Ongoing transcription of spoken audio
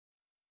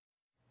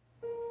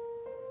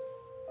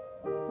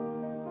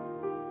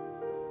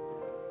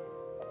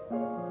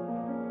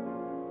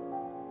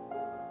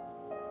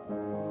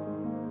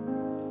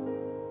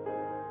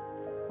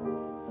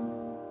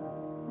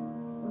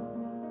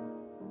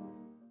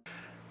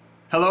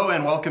Hello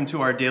and welcome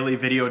to our daily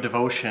video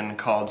devotion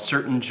called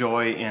Certain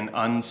Joy in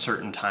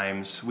Uncertain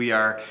Times. We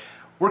are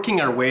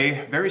working our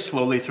way very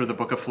slowly through the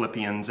book of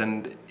Philippians,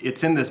 and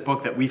it's in this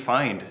book that we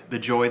find the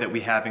joy that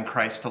we have in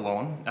Christ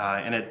alone,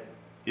 and it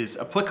is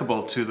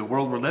applicable to the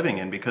world we're living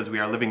in because we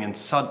are living in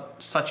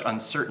such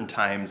uncertain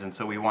times, and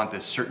so we want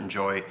this certain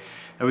joy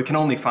that we can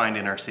only find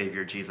in our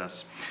Savior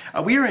Jesus.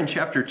 We are in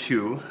chapter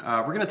 2.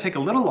 We're going to take a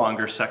little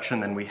longer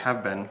section than we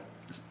have been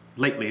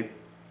lately.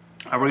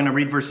 We're going to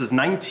read verses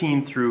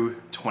 19 through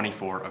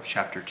 24 of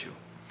chapter 2.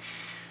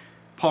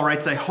 Paul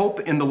writes, "I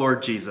hope in the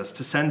Lord Jesus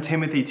to send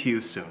Timothy to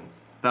you soon,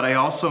 that I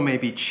also may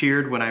be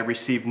cheered when I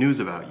receive news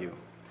about you.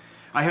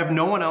 I have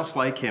no one else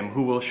like him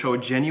who will show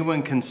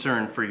genuine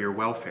concern for your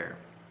welfare.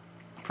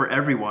 For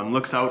everyone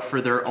looks out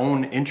for their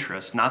own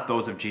interests, not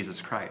those of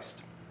Jesus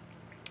Christ.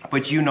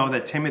 But you know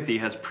that Timothy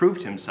has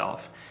proved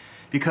himself,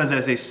 because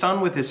as a son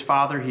with his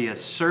father he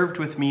has served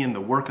with me in the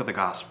work of the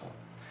gospel.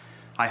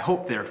 I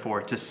hope,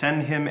 therefore, to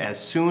send him as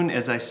soon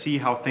as I see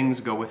how things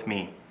go with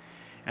me,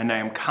 and I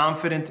am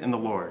confident in the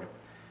Lord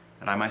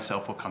that I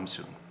myself will come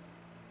soon."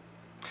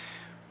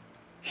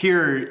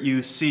 Here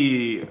you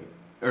see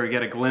or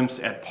get a glimpse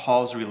at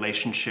Paul's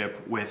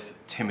relationship with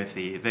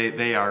Timothy.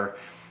 They are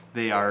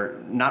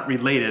not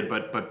related,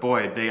 but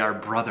boy, they are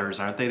brothers,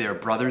 aren't they? They are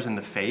brothers in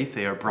the faith.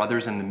 They are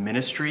brothers in the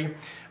ministry.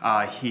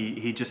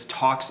 He just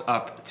talks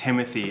up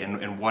Timothy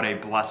and what a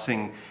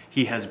blessing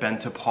he has been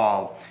to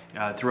Paul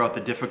throughout the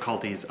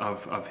difficulties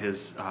of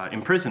his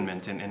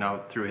imprisonment and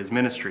out through his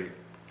ministry.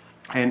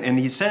 And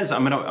he says,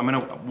 I'm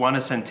gonna want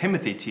to send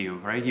Timothy to you,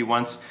 right? He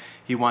wants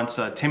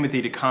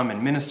Timothy to come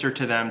and minister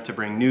to them, to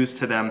bring news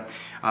to them,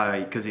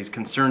 because he's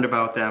concerned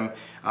about them.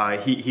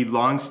 He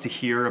longs to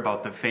hear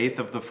about the faith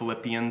of the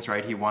Philippians,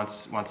 right? He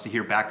wants to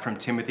hear back from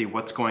Timothy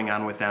what's going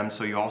on with them.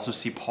 So you also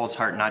see Paul's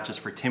heart not just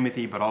for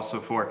Timothy, but also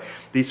for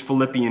these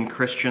Philippian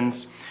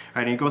Christians,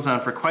 right? And he goes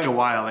on for quite a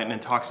while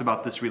and talks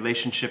about this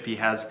relationship he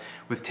has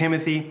with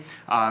Timothy.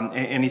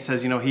 And he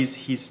says,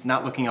 he's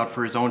not looking out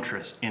for his own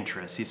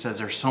interests. He says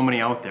there's so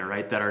many out there,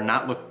 right, that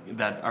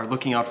are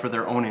looking out for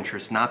their own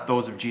interests, not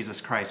those of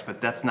Jesus Christ.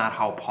 But that's not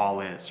how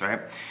Paul is,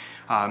 right?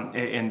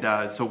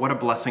 So what a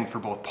blessing for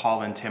both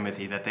Paul and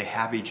Timothy that they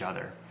have each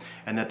other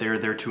and that they're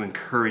there to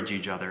encourage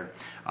each other.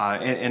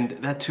 And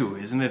that too,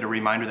 isn't it a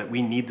reminder that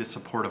we need the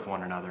support of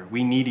one another?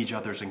 We need each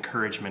other's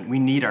encouragement. We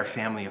need our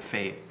family of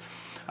faith.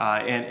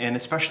 And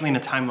especially in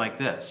a time like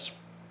this,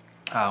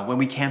 when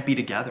we can't be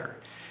together,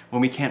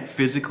 when we can't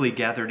physically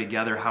gather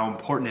together, how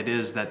important it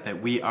is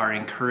that we are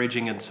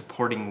encouraging and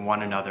supporting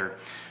one another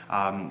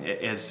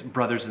as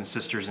brothers and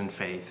sisters in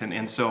faith.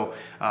 And so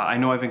I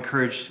know I've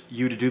encouraged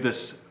you to do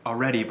this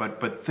already, but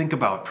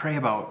pray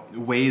about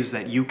ways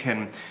that you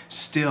can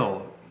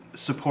still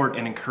support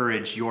and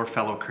encourage your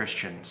fellow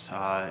Christians,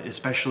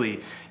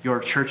 especially your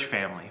church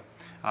family.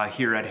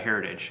 Here at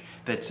Heritage,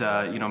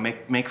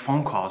 that make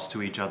phone calls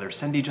to each other,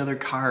 send each other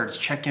cards,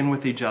 check in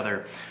with each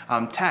other,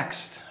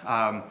 text,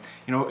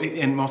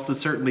 and most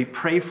certainly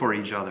pray for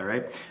each other,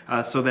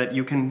 right? So that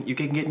you can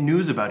get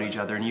news about each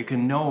other and you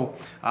can know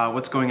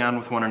what's going on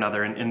with one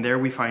another, and there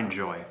we find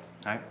joy,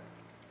 right?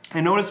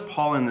 And notice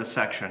Paul in this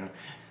section,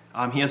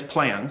 he has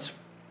plans.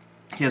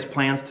 He has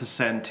plans to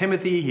send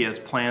Timothy. He has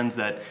plans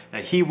that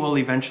he will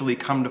eventually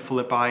come to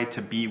Philippi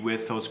to be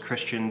with those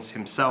Christians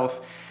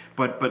himself.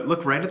 But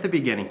look right at the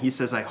beginning. He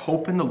says, "I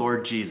hope in the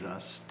Lord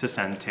Jesus to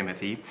send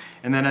Timothy."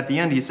 And then at the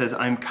end he says,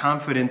 "I'm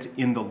confident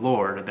in the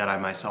Lord that I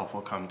myself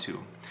will come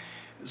too."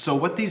 So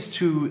what these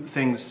two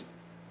things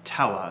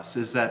tell us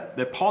is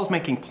that Paul's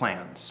making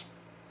plans,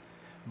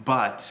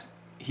 but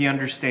he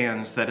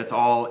understands that it's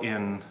all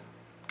in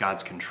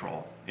God's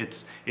control.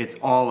 It's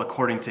all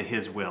according to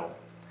his will.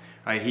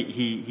 Right?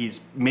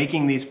 He's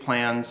making these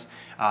plans,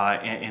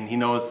 and he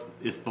knows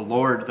it's the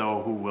Lord,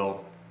 though, who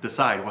will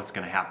decide what's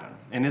going to happen.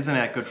 And isn't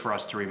that good for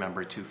us to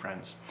remember too,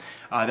 friends?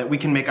 That we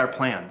can make our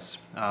plans,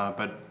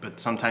 but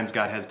sometimes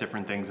God has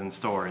different things in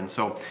store. And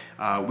so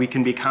we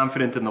can be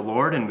confident in the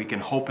Lord, and we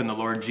can hope in the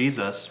Lord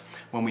Jesus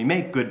when we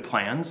make good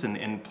plans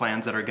and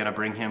plans that are going to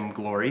bring him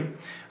glory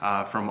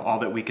from all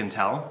that we can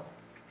tell.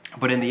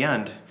 But in the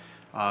end,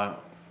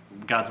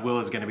 God's will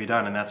is going to be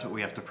done, and that's what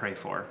we have to pray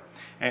for.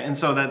 And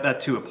so that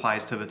too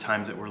applies to the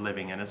times that we're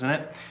living in, isn't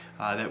it?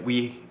 That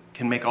we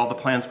can make all the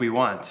plans we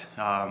want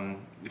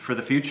for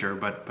the future,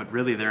 but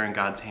really they're in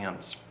God's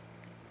hands.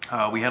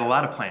 We had a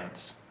lot of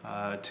plans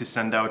to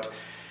send out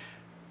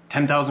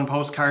 10,000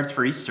 postcards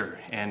for Easter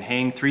and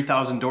hang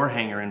 3,000 door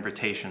hanger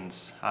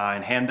invitations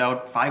and hand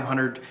out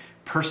 500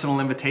 personal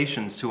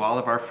invitations to all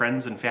of our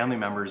friends and family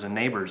members and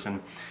neighbors,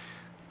 and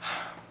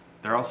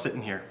they're all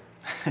sitting here.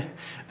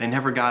 They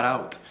never got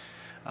out.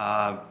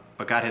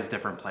 But God has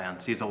different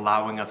plans. He's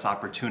allowing us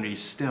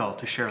opportunities still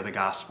to share the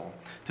gospel,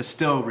 to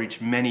still reach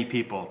many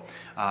people.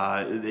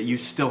 That you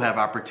still have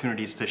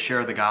opportunities to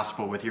share the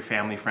gospel with your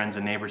family, friends,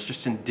 and neighbors,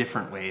 just in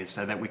different ways,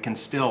 so that we can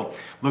still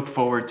look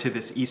forward to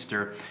this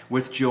Easter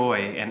with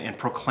joy and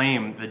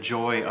proclaim the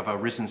joy of a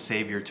risen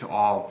Savior to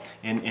all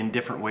in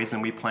different ways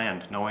than we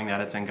planned, knowing that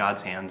it's in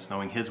God's hands,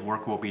 knowing His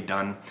work will be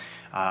done,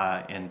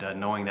 and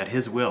knowing that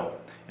His will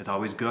is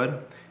always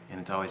good, and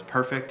it's always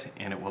perfect,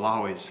 and it will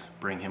always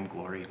bring him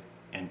glory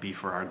and be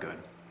for our good.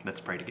 Let's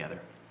pray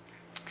together.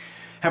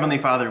 Heavenly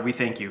Father, we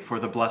thank you for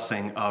the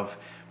blessing of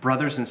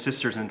brothers and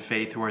sisters in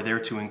faith who are there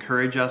to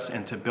encourage us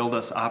and to build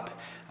us up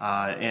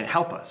and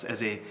help us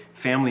as a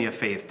family of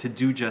faith to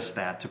do just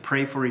that, to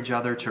pray for each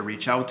other, to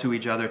reach out to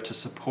each other, to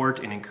support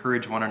and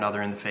encourage one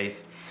another in the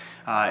faith.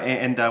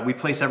 We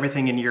place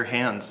everything in your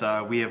hands.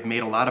 We have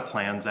made a lot of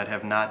plans that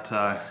have not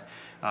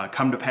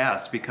come to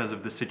pass because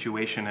of the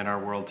situation in our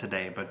world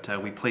today,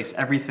 but we place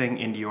everything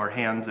into your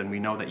hands, and we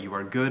know that you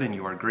are good and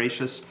you are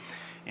gracious,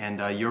 and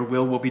your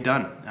will be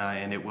done,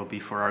 and it will be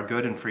for our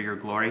good and for your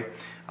glory.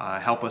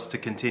 Help us to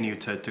continue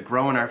to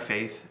grow in our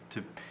faith,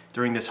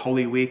 during this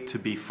Holy Week, to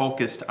be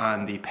focused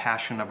on the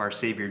passion of our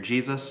Savior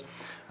Jesus,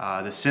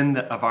 the sin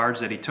of ours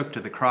that he took to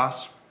the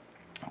cross,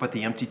 but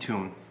the empty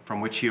tomb from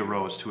which he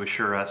arose to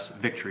assure us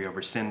victory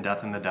over sin,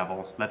 death, and the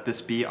devil. Let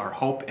this be our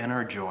hope and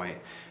our joy,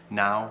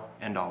 now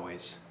and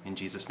always. In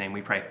Jesus' name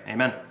we pray.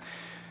 Amen.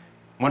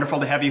 Wonderful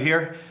to have you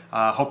here.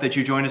 Hope that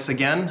you join us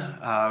again.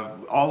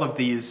 All of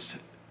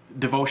these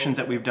devotions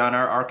that we've done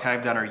are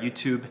archived on our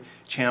YouTube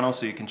channel,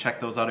 so you can check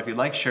those out if you'd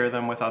like. Share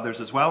them with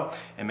others as well.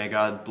 And may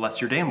God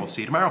bless your day, and we'll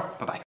see you tomorrow.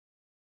 Bye-bye.